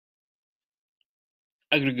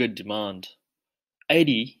Aggregate demand. AD,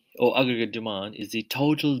 or aggregate demand, is the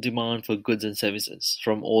total demand for goods and services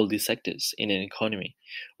from all the sectors in an economy,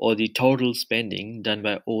 or the total spending done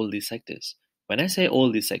by all the sectors. When I say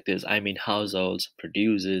all the sectors, I mean households,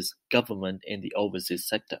 producers, government, and the overseas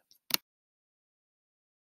sector.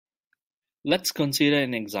 Let's consider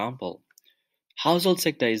an example. Household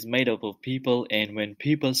sector is made up of people, and when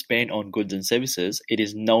people spend on goods and services, it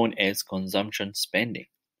is known as consumption spending.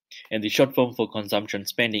 And the short form for consumption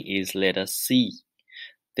spending is letter C.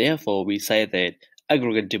 Therefore, we say that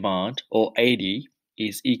aggregate demand, or AD,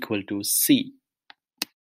 is equal to C.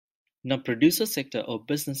 Now, producer sector or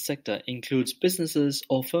business sector includes businesses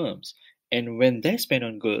or firms, and when they spend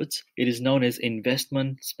on goods, it is known as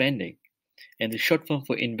investment spending. And the short form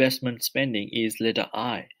for investment spending is letter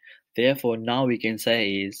I. Therefore, now we can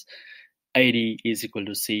say is AD is equal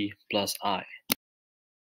to C plus I.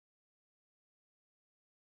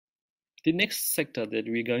 The next sector that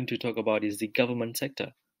we're going to talk about is the government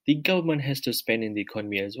sector. The government has to spend in the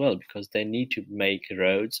economy as well because they need to make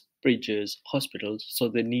roads, bridges, hospitals, so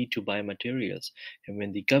they need to buy materials. And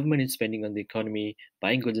when the government is spending on the economy,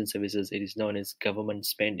 buying goods and services, it is known as government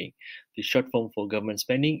spending. The short form for government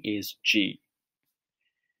spending is G.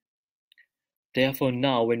 Therefore,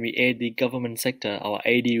 now when we add the government sector, our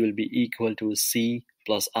AD will be equal to C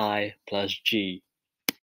plus I plus G.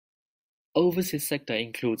 Overseas sector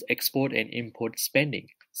includes export and import spending.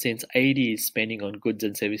 Since AD is spending on goods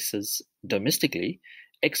and services domestically,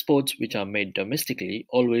 exports which are made domestically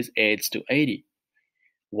always adds to AD,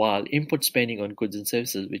 while import spending on goods and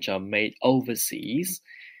services which are made overseas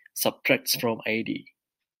subtracts from AD.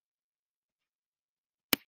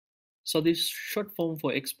 So the short form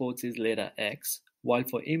for exports is letter X, while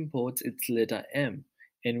for imports it's letter M.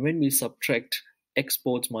 And when we subtract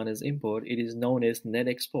exports minus import, it is known as net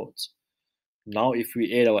exports. Now if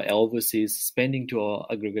we add our overseas spending to our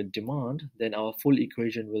aggregate demand, then our full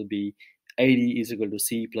equation will be AD is equal to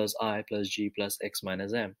C plus I plus G plus X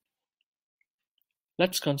minus M.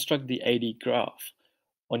 Let's construct the AD graph.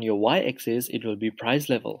 On your y-axis, it will be price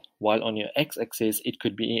level, while on your x-axis, it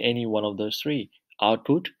could be any one of those three: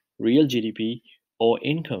 output, real GDP, or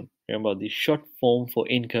income. Remember, the short form for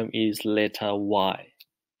income is letter Y.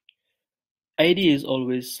 AD is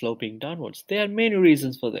always sloping downwards. There are many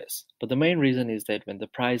reasons for this, but the main reason is that when the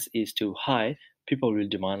price is too high, people will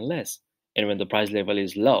demand less, and when the price level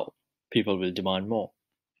is low, people will demand more.